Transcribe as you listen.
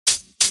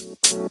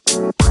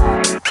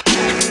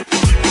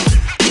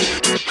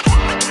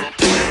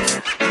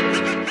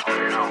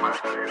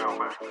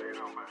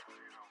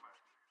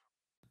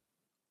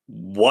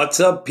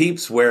What's up,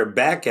 peeps? We're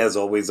back. As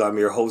always, I'm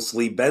your host,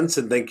 Lee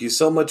Benson. Thank you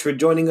so much for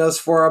joining us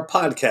for our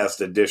podcast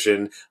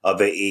edition of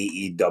the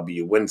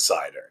AEW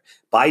Insider.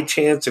 By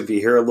chance, if you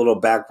hear a little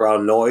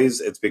background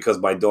noise, it's because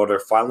my daughter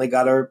finally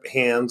got her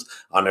hands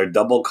on her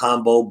double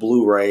combo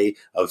Blu-ray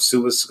of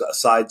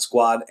Suicide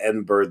Squad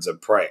and Birds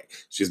of Prey.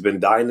 She's been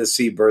dying to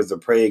see Birds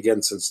of Prey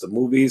again since the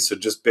movies, so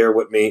just bear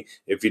with me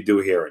if you do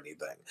hear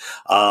anything.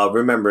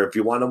 Remember, if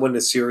you want to win the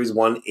Series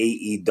 1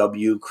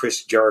 AEW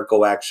Chris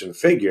Jericho action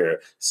figure,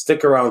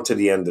 stick around to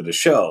the end of the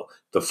show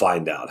to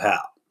find out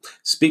how.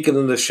 Speaking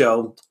of the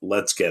show,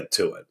 let's get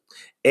to it.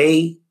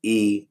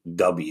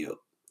 AEW.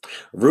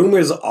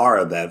 Rumors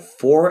are that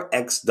 4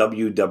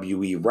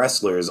 ex-WWE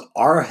wrestlers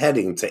are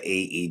heading to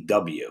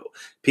AEW.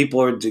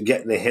 People are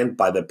getting a hint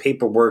by the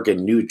paperwork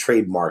and new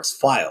trademarks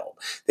filed.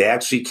 They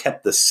actually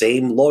kept the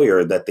same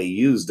lawyer that they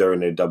used during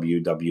their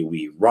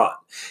WWE run.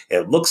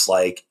 It looks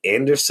like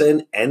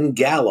Anderson and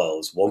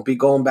Gallows won't be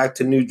going back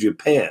to New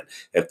Japan.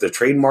 If the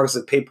trademarks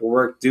and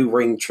paperwork do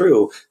ring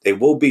true, they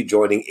will be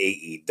joining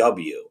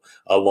AEW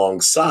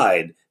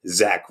alongside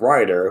Zack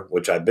Ryder,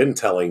 which I've been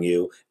telling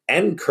you,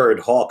 and Kurt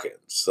Hawkins.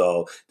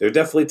 So they're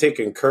definitely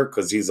taking Kurt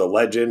because he's a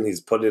legend. He's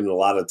put in a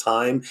lot of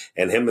time,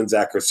 and him and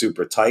Zack are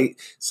super tight.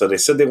 So they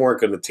said they weren't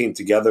going to team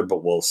together,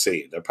 but we'll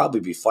see. They'll probably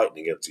be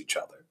fighting against each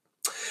other.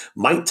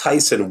 Mike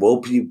Tyson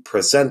will be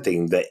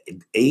presenting the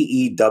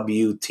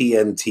AEW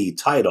TNT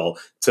title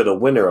to the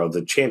winner of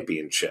the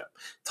championship.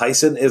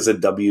 Tyson is a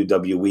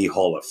WWE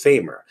Hall of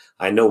Famer.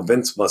 I know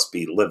Vince must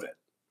be livid.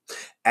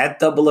 At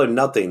Double or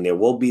Nothing, there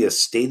will be a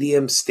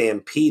Stadium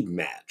Stampede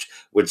match,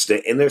 which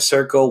the Inner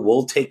Circle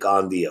will take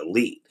on the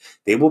Elite.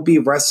 They will be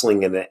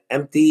wrestling in an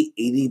empty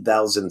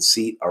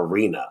 80,000-seat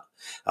arena.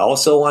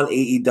 Also on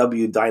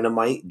AEW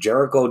Dynamite,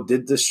 Jericho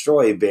did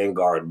destroy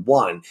Vanguard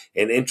 1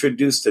 and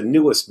introduced the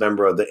newest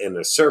member of the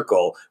Inner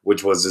Circle,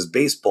 which was his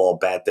baseball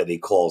bat that he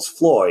calls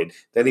Floyd.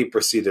 Then he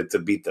proceeded to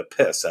beat the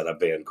piss out of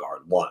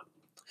Vanguard 1.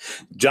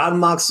 Jon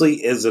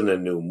Moxley is in a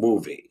new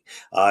movie.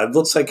 It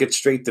looks like it's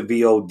straight to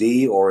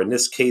VOD, or in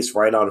this case,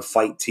 right on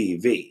Fight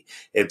TV.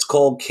 It's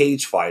called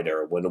Cage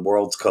Fighter: When the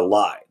Worlds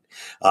Collide.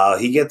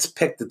 He gets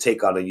picked to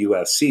take on a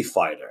UFC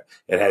fighter.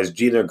 It has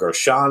Gina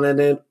Gershon in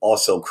it,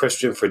 also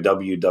Christian for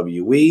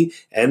WWE,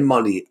 and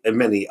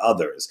many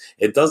others.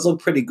 It does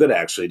look pretty good,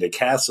 actually. The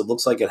cast, it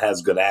looks like it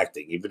has good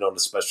acting, even though the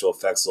special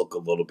effects look a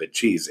little bit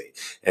cheesy.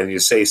 And you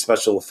say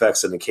special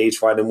effects in the Cage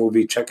Fighter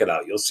movie, check it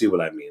out. You'll see what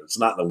I mean. It's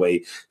not in the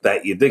way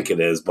that you think it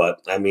is,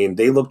 but, I mean,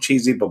 they look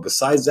cheesy, but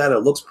besides that,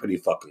 it looks pretty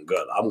fucking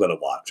good. I'm going to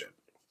watch it.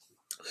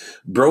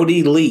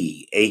 Brody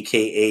Lee,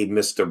 a.k.a.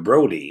 Mr.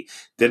 Brody,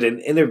 did an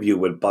interview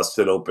with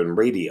Busted Open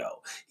Radio.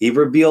 He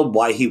revealed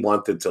why he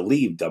wanted to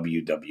leave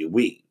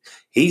WWE.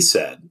 He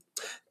said,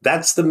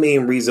 "That's the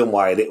main reason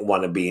why I didn't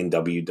want to be in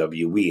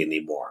WWE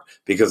anymore,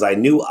 because I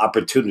knew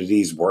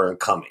opportunities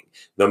weren't coming.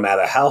 No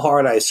matter how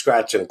hard I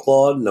scratched and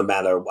clawed, no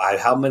matter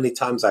how many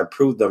times I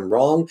proved them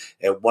wrong,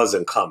 it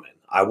wasn't coming.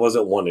 I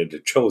wasn't one of the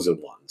chosen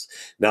ones.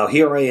 Now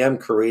here I am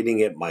creating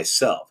it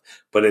myself.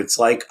 But it's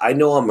like, I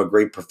know I'm a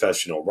great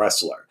professional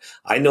wrestler.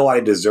 I know I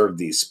deserve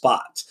these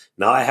spots.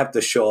 Now I have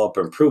to show up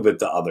and prove it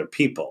to other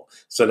people.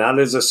 So now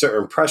there's a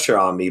certain pressure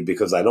on me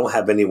because I don't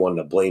have anyone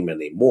to blame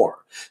anymore.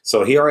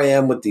 So here I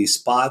am with these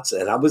spots,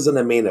 and I was in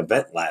the main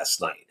event last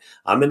night.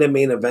 I'm in the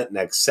main event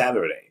next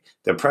Saturday.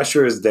 The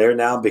pressure is there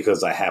now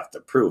because I have to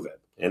prove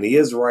it." And he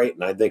is right,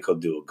 and I think he'll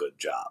do a good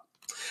job.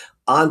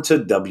 On to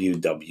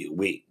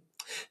WWE.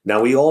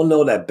 Now, we all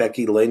know that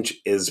Becky Lynch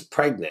is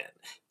pregnant.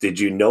 Did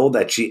you know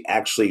that she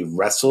actually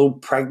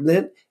wrestled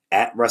pregnant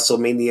at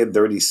WrestleMania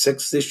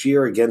 36 this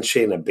year against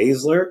Shayna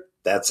Baszler?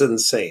 That's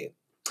insane.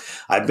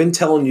 I've been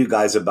telling you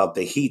guys about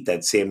the heat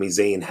that Sami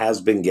Zayn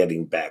has been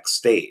getting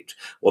backstage.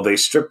 Well, they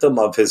stripped him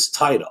of his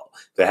title.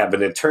 They're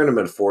having a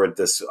tournament for it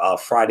this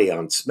Friday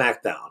on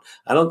SmackDown.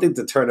 I don't think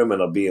the tournament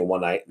will be in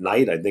one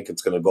night. I think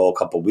it's going to go a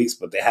couple weeks,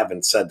 but they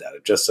haven't said that.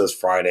 It just says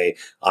Friday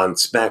on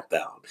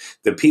SmackDown.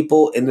 The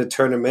people in the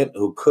tournament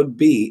who could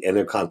be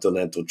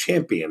Intercontinental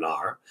Champion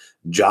are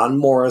John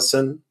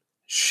Morrison,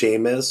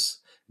 Sheamus,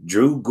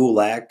 Drew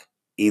Gulak,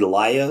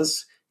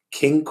 Elias,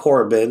 King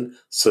Corbin,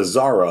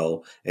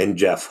 Cesaro, and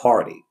Jeff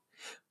Hardy.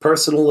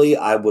 Personally,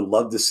 I would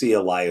love to see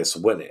Elias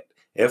win it.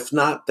 If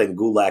not, then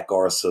Gulak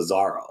or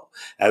Cesaro.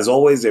 As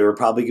always, they would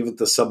probably give it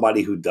to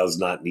somebody who does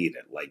not need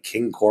it, like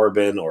King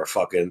Corbin or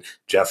fucking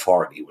Jeff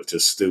Hardy, which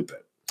is stupid.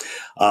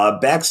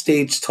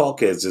 Backstage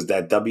talk is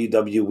that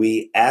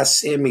WWE asked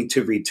Sami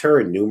to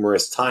return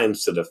numerous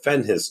times to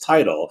defend his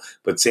title,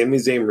 but Sami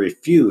Zayn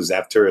refused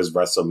after his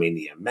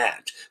WrestleMania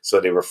match,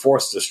 so they were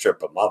forced to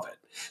strip him of it.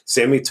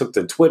 Sami took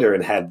to Twitter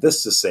and had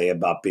this to say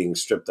about being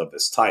stripped of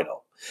his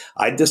title.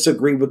 "I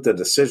disagree with the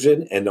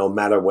decision, and no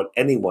matter what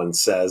anyone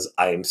says,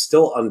 I am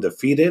still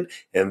undefeated,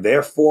 and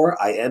therefore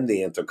I am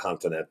the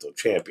Intercontinental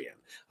Champion.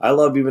 I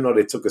love, even though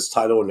they took his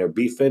title and they're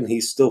beefing,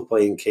 he's still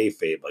playing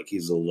kayfabe like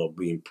he's a little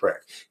mean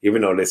prick.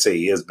 Even though they say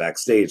he is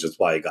backstage, that's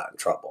why he got in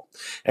trouble.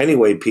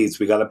 Anyway, Pete's,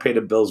 we got to pay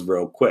the bills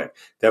real quick.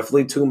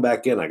 Definitely tune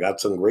back in. I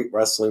got some great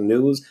wrestling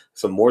news,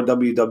 some more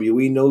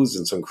WWE news,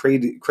 and some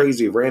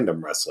crazy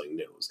random wrestling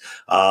news.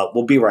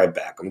 We'll be right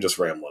back. I'm just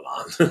rambling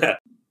on.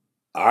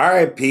 All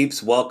right,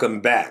 peeps,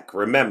 welcome back.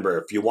 Remember,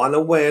 if you want to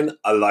win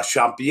a La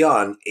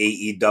Champion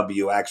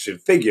AEW action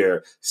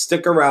figure,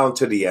 stick around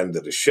to the end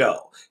of the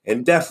show.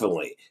 And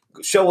definitely,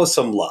 show us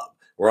some love.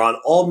 We're on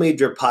all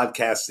major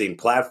podcasting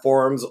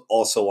platforms,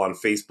 also on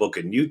Facebook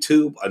and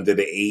YouTube under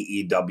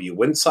the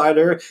AEW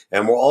Insider,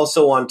 and we're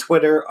also on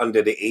Twitter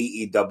under the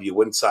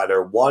AEW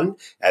Insider 1,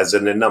 as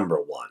in the number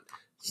 1.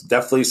 So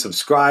definitely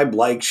subscribe,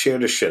 like, share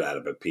the shit out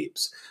of it,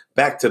 peeps.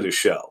 Back to the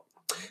show.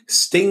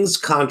 Sting's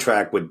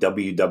contract with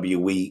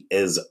WWE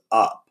is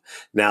up.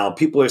 Now,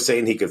 people are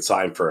saying he could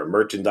sign for a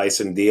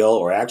merchandising deal,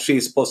 or actually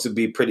he's supposed to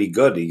be pretty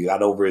good. He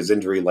got over his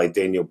injury like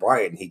Daniel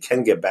Bryan. He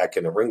can get back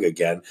in the ring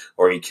again,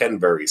 or he can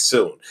very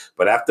soon.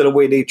 But after the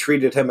way they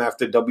treated him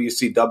after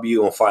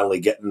WCW and finally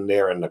getting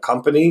there in the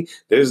company,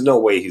 there's no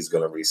way he's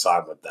going to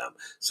re-sign with them.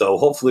 So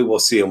hopefully we'll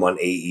see him on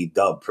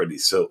AEW pretty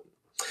soon.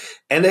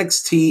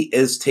 NXT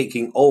is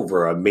taking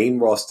over a main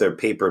roster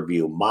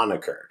pay-per-view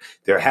moniker.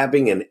 They're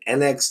having an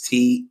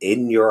NXT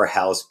in your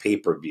house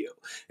pay-per-view.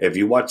 If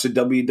you watch the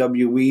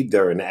WWE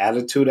during the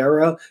Attitude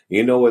Era,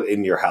 you know what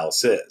in your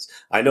house is.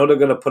 I know they're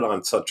going to put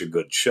on such a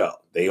good show.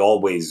 They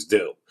always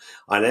do.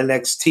 On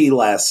NXT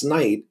last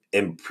night,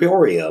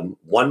 Imperium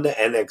won the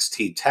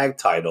NXT tag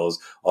titles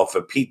off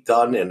of Pete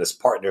Dunne and his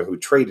partner who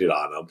traded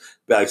on him.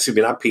 Excuse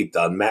me, not Pete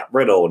Dunne, Matt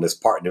Riddle and his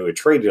partner who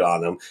traded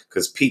on him,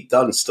 because Pete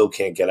Dunne still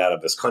can't get out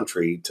of his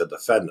country to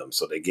defend them.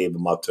 So they gave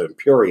them up to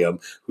Imperium,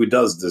 who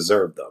does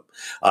deserve them.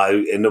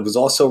 And it was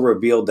also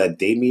revealed that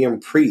Damian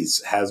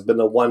Priest has been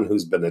the one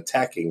who's been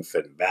attacking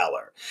Finn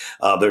Balor.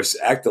 They're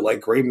acting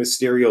like Rey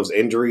Mysterio's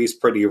injury is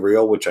pretty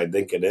real, which I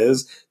think it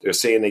is. They're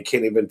saying they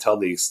can't even tell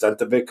the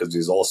extent of it because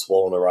he's all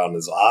swollen around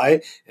his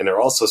eye. And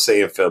they're also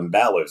saying Finn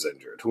Balor's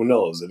injured. Who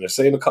knows? And they're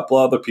saying a couple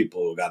other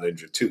people who got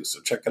injured too.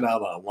 So check it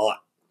out online.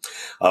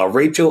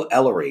 Rachel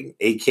Ellering,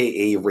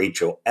 a.k.a.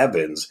 Rachel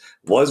Evans,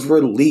 was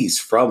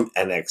released from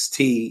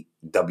NXT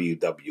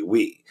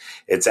WWE.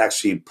 It's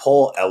actually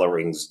Paul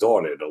Ellering's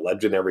daughter, the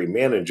legendary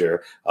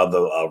manager of the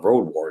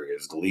Road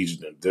Warriors, the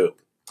Legion of Doom.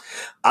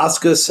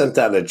 Asuka sent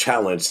out a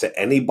challenge to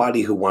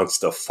anybody who wants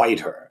to fight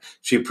her.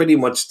 She pretty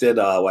much did,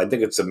 I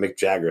think it's a Mick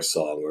Jagger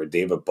song or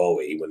David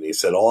Bowie, when he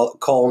said, all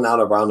calling out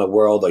around the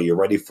world, are you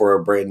ready for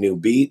a brand new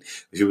beat?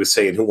 She was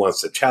saying, who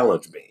wants to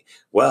challenge me?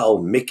 Well,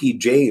 Mickie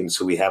James,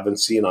 who we haven't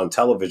seen on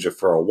television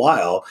for a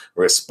while,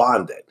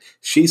 responded.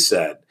 She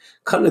said,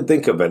 come to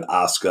think of it,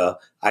 Asuka,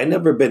 I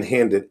never been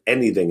handed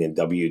anything in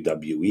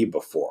WWE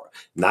before,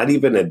 not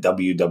even a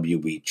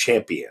WWE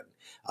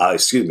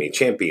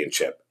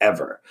championship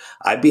ever.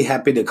 I'd be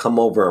happy to come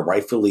over and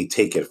rightfully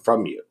take it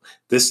from you.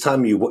 This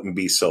time you wouldn't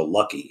be so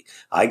lucky.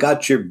 I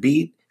got your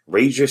beat,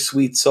 raise your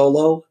sweet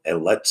solo,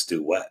 and let's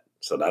duet.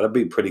 So that'll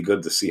be pretty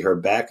good to see her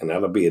back, and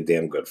that'll be a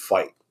damn good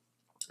fight.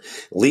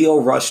 Lio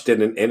Rush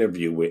did an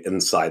interview with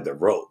Inside the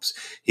Ropes.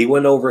 He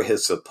went over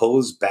his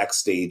supposed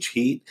backstage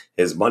heat,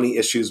 his money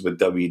issues with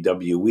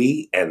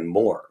WWE, and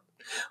more.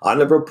 On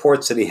the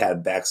reports that he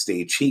had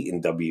backstage heat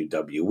in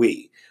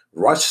WWE,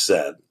 Rush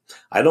said,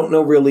 I don't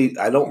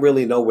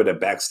really know where the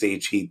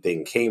backstage heat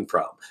thing came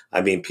from.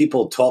 I mean,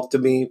 people talk to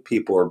me.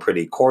 People are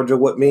pretty cordial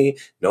with me.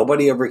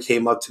 Nobody ever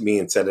came up to me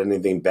and said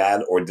anything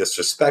bad or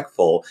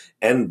disrespectful,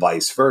 and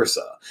vice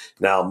versa.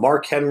 Now,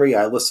 Mark Henry,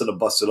 I listen to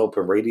Busted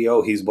Open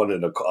Radio. He's one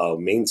of the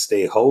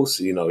mainstay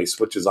hosts. You know, he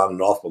switches on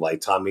and off with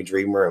like Tommy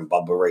Dreamer and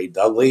Bubba Ray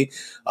Dudley,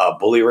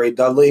 Bully Ray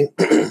Dudley.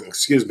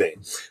 Excuse me.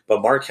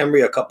 But Mark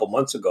Henry a couple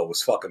months ago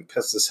was fucking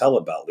pissed as hell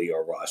about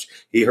Lio Rush.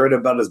 He heard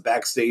about his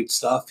backstage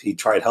stuff. He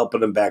tried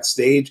helping him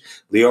backstage.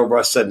 Lio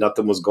Rush said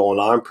nothing was going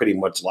on, pretty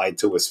much lied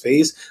to his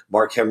face.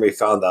 Mark Henry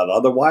found out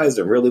otherwise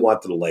and really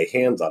wanted to lay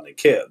hands on the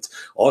kids.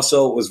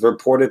 Also, it was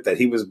reported that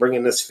he was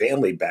bringing his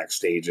family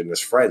backstage and his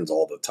friends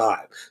all the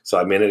time. So,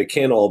 I mean, it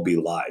can't all be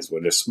lies.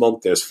 When there's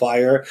smoke, there's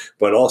fire.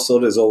 But also,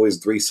 there's always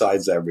three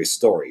sides to every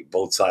story,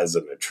 both sides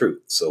of the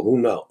truth. So who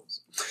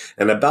knows?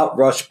 And about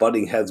Rush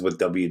butting heads with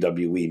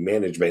WWE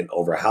management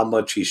over how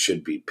much he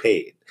should be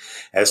paid.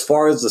 As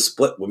far as the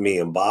split with me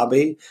and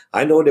Bobby,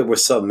 I know there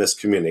was some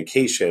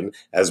miscommunication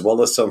as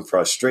well as some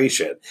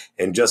frustration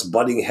and just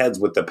butting heads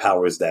with the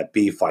powers that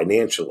be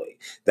financially.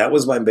 That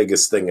was my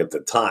biggest thing at the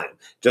time.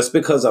 Just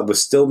because I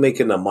was still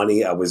making the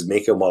money I was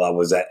making while I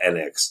was at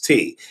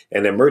NXT,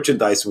 and the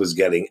merchandise was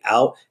getting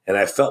out, and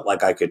I felt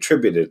like I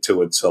contributed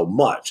to it so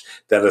much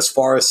that as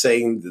far as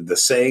saying the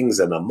sayings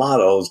and the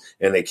mottos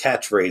and the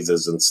catchphrases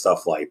matches and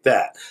stuff like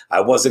that.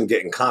 I wasn't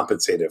getting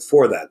compensated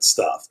for that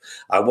stuff.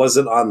 I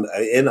wasn't on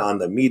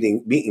the meet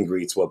and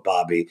greets with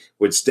Bobby,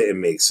 which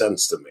didn't make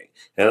sense to me.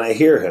 And I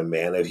hear him,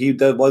 man. If he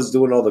was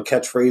doing all the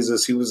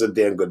catchphrases, he was a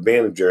damn good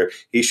manager.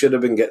 He should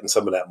have been getting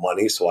some of that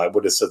money, so I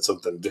would have said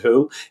something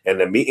too. And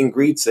the meet and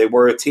greets, they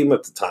were a team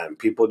at the time.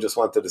 People just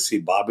wanted to see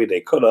Bobby,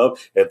 they could have.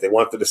 If they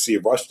wanted to see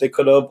Rush, they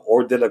could have,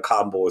 or did a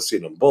combo of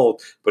seeing them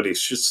both. But he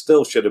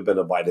still should have been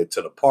invited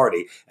to the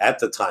party at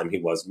the time he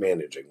was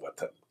managing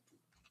with him.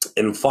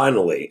 And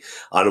finally,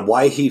 on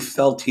why he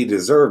felt he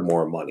deserved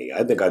more money.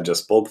 I think I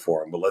just spoke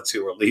for him, but let's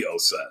hear what Leo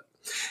said.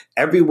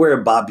 Everywhere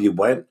Bobby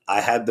went,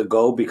 I had to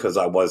go because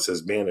I was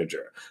his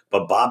manager.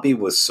 But Bobby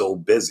was so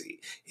busy.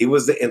 He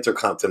was the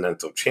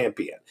Intercontinental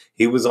Champion.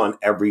 He was on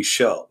every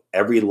show,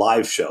 every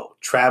live show,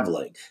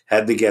 traveling,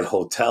 had to get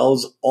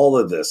hotels, all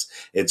of this.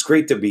 It's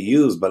great to be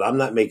used, but I'm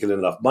not making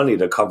enough money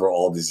to cover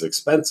all these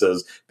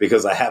expenses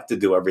because I have to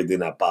do everything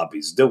that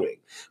Bobby's doing.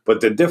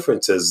 But the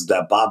difference is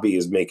that Bobby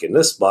is making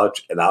this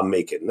much and I'm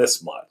making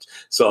this much.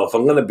 So if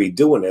I'm going to be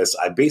doing this,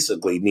 I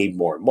basically need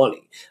more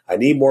money. I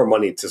need more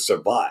money to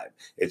survive.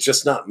 It's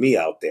just not me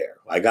out there.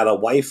 I got a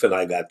wife and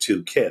I got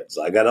 2 kids.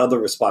 I got other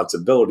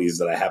responsibilities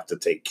that I have to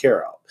take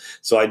care of.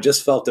 So I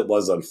just felt it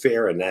was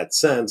unfair in that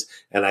sense.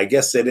 And I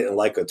guess they didn't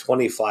like a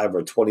 25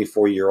 or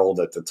 24-year-old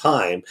at the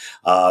time.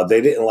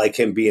 They didn't like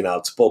him being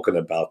outspoken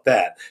about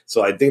that.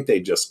 So I think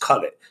they just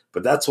cut it.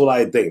 But that's what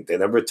I think. They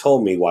never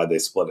told me why they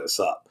split us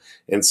up.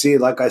 And see,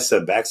 like I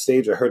said,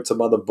 backstage, I heard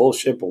some other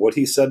bullshit. But what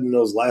he said in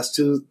those last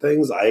 2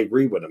 things, I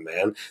agree with him,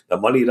 man. The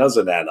money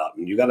doesn't add up.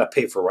 And you got to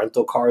pay for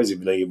rental cars,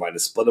 even though you might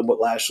have split them with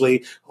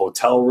Lashley,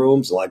 hotel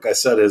rooms. Like I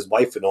said, his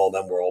wife and all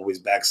them were always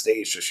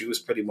backstage. So she was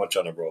pretty much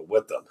on the road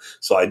with them.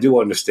 So I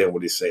do understand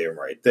what he's saying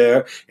right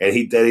there.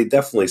 And they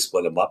definitely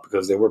split him up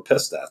because they were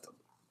pissed at them.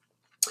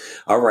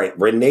 All right,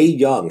 Renee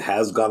Young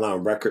has gone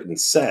on record and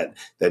said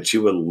that she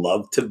would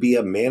love to be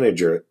a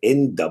manager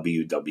in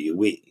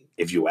WWE.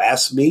 If you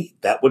ask me,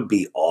 that would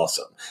be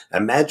awesome.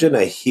 Imagine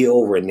a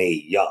heel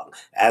Renee Young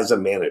as a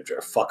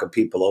manager, fucking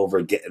people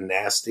over, getting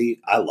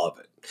nasty. I love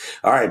it.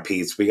 All right,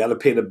 Pete, we got to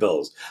pay the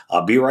bills.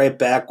 I'll be right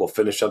back. We'll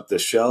finish up the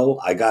show.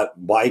 I got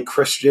why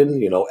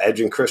Christian,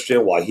 Edge and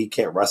Christian, why he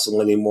can't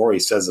wrestle anymore. He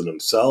says it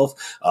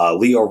himself.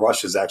 Leo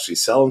Rush is actually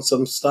selling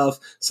some stuff,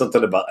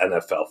 something about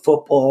NFL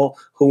football,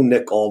 who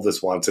Nick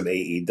Aldis wants in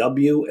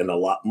AEW, and a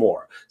lot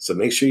more. So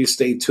make sure you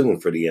stay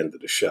tuned for the end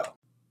of the show.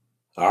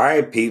 All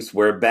right, peeps,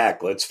 we're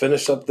back. Let's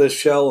finish up this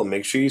show and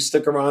make sure you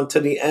stick around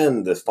to the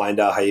end to find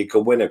out how you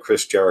can win a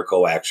Chris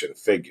Jericho action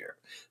figure.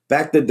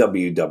 Back to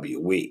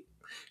WWE.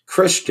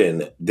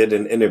 Christian did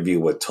an interview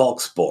with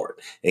TalkSport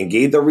and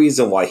gave the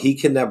reason why he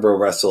can never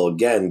wrestle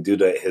again due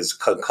to his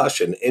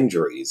concussion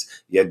injuries,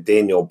 yet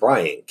Daniel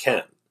Bryan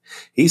can.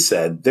 He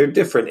said, they're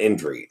different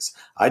injuries.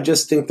 I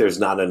just think there's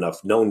not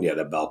enough known yet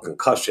about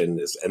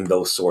concussions and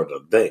those sort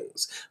of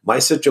things. My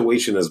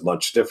situation is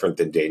much different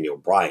than Daniel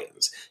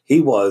Bryan's. He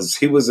was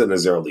in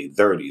his early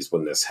 30s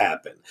when this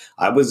happened.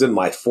 I was in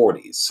my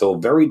 40s, so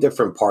very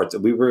different parts.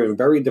 We were in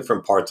very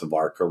different parts of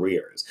our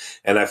careers.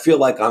 And I feel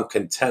like I'm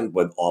content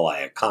with all I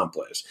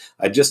accomplished.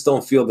 I just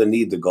don't feel the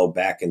need to go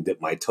back and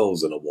dip my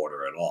toes in the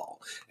water at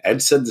all.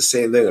 Ed said the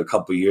same thing a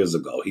couple years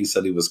ago. He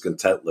said he was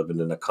content living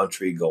in the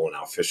country, going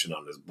out fishing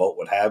on his boat,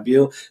 what have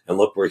you, and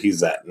look where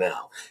he's at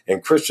now.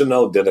 And Christian,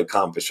 though, did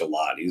accomplish a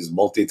lot. He's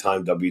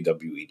multi-time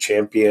WWE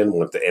champion,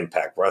 went to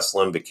Impact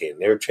Wrestling, became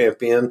their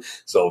champion.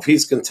 So if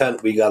he's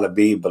content, we got to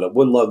be. But it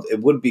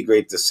would be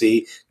great to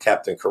see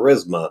Captain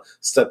Charisma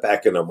step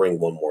back in the ring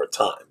one more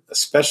time,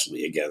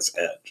 especially against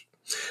Edge.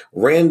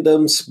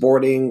 Random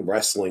sporting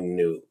wrestling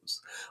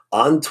news.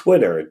 On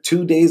Twitter,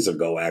 2 days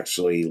ago,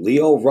 actually,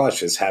 Leo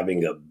Rush is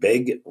having a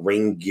big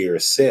ring gear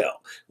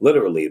sale.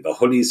 Literally, the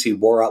hoodies he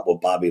wore out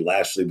with Bobby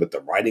Lashley with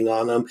the writing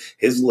on them,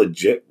 his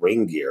legit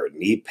ring gear,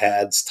 knee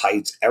pads,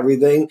 tights,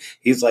 everything.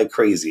 He's like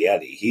Crazy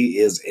Eddie. He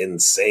is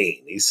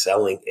insane. He's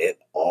selling it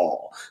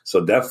all.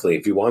 So definitely,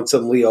 if you want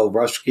some Leo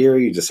Rush gear,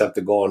 you just have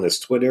to go on his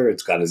Twitter.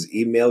 It's got his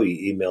email.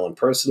 You email him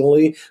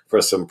personally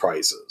for some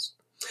prices.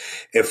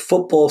 If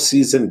football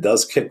season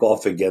does kick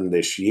off again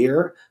this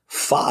year,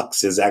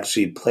 Fox is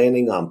actually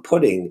planning on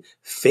putting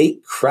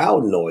fake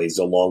crowd noise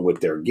along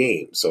with their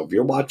game. So if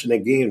you're watching a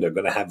game, they're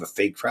going to have a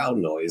fake crowd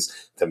noise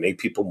to make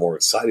people more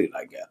excited,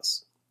 I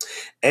guess.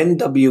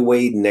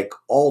 NWA Nick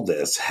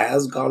Aldis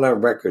has gone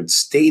on record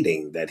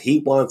stating that he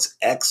wants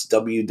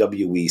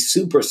ex-WWE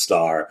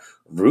superstar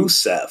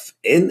Rusev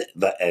in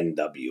the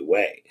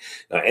NWA.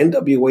 Now,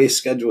 NWA's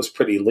schedule is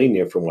pretty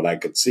lenient from what I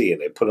could see,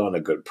 and they put on a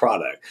good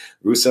product.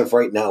 Rusev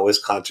right now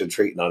is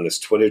concentrating on his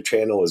Twitter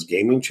channel, his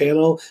gaming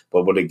channel,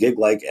 but with a gig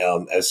like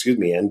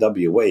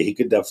NWA, he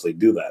could definitely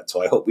do that.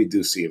 So I hope we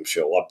do see him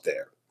show up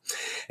there.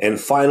 And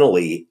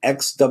finally,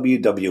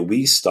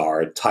 ex-WWE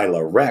star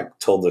Tyler Reck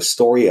told the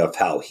story of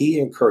how he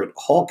and Kurt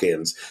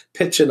Hawkins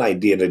pitched an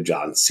idea to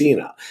John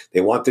Cena.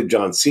 They wanted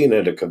John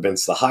Cena to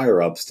convince the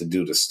higher-ups to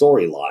do the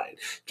storyline.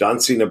 John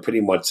Cena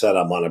pretty much said,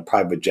 I'm on a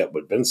private jet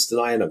with Vince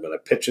tonight. I'm going to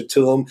pitch it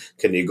to him.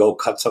 Can you go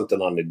cut something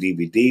on the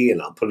DVD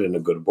and I'll put in a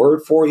good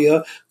word for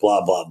you?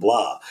 Blah, blah,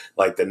 blah.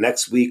 Like the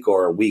next week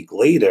or a week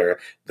later,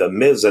 The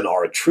Miz and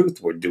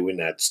R-Truth were doing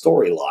that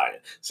storyline.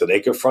 So they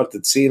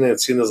confronted Cena, and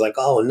Cena's like,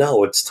 oh,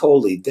 no, it's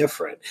totally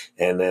different.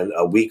 And then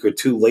a week or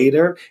two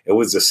later, it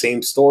was the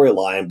same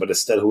storyline, but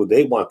instead of who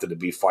they wanted to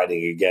be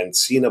fighting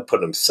against, Cena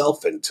put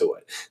himself into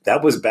it.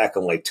 That was back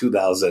in like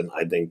 2000,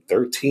 I think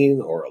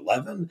 13 or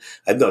 11.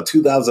 No,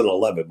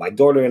 2011. My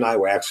daughter and I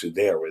were actually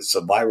there. It was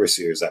Survivor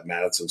Series at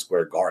Madison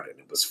Square Garden.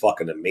 It was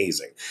fucking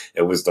amazing.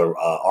 It was the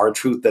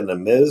R-Truth and The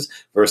Miz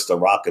versus The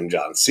Rock and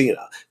John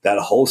Cena. That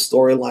whole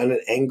storyline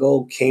and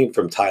angle came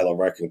from Tyler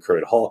Reck and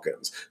Kurt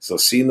Hawkins. So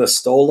Cena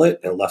stole it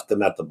and left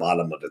them at the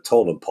bottom of the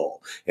totem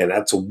pole. And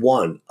that's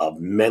one of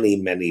many,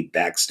 many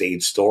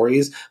backstage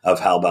stories of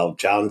how about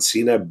John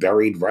Cena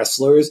buried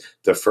wrestlers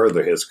to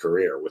further his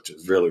career, which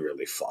is really,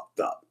 really fucked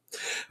up.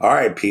 All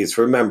right, peeps,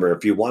 remember,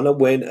 if you want to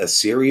win a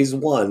Series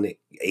 1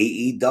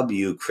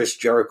 AEW Chris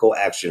Jericho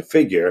action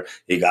figure,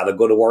 you got to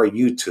go to our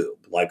YouTube.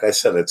 Like I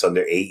said, it's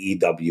under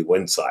AEW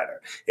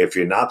Insider. If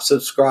you're not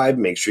subscribed,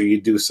 make sure you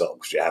do so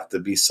because you have to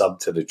be subbed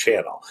to the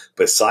channel.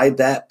 Beside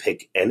that,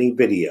 pick any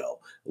video,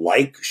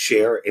 like,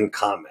 share, and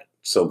comment.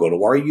 So go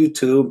to our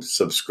YouTube,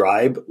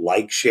 subscribe,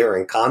 like, share,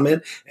 and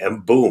comment,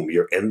 and boom,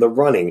 you're in the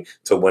running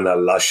to win a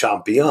Le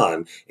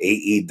Champion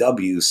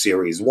AEW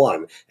Series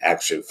 1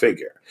 action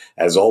figure.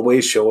 As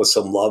always, show us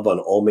some love on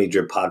all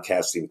major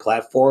podcasting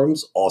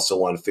platforms,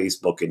 also on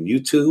Facebook and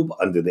YouTube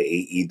under the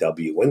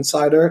AEW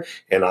Insider,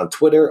 and on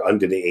Twitter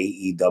under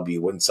the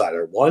AEW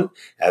Insider 1,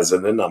 as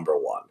in the number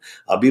 1.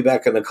 I'll be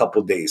back in a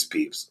couple days,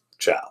 peeps.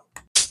 Ciao.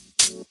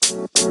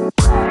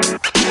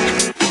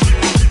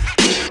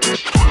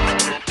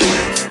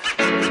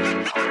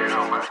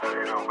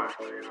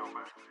 You know,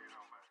 man.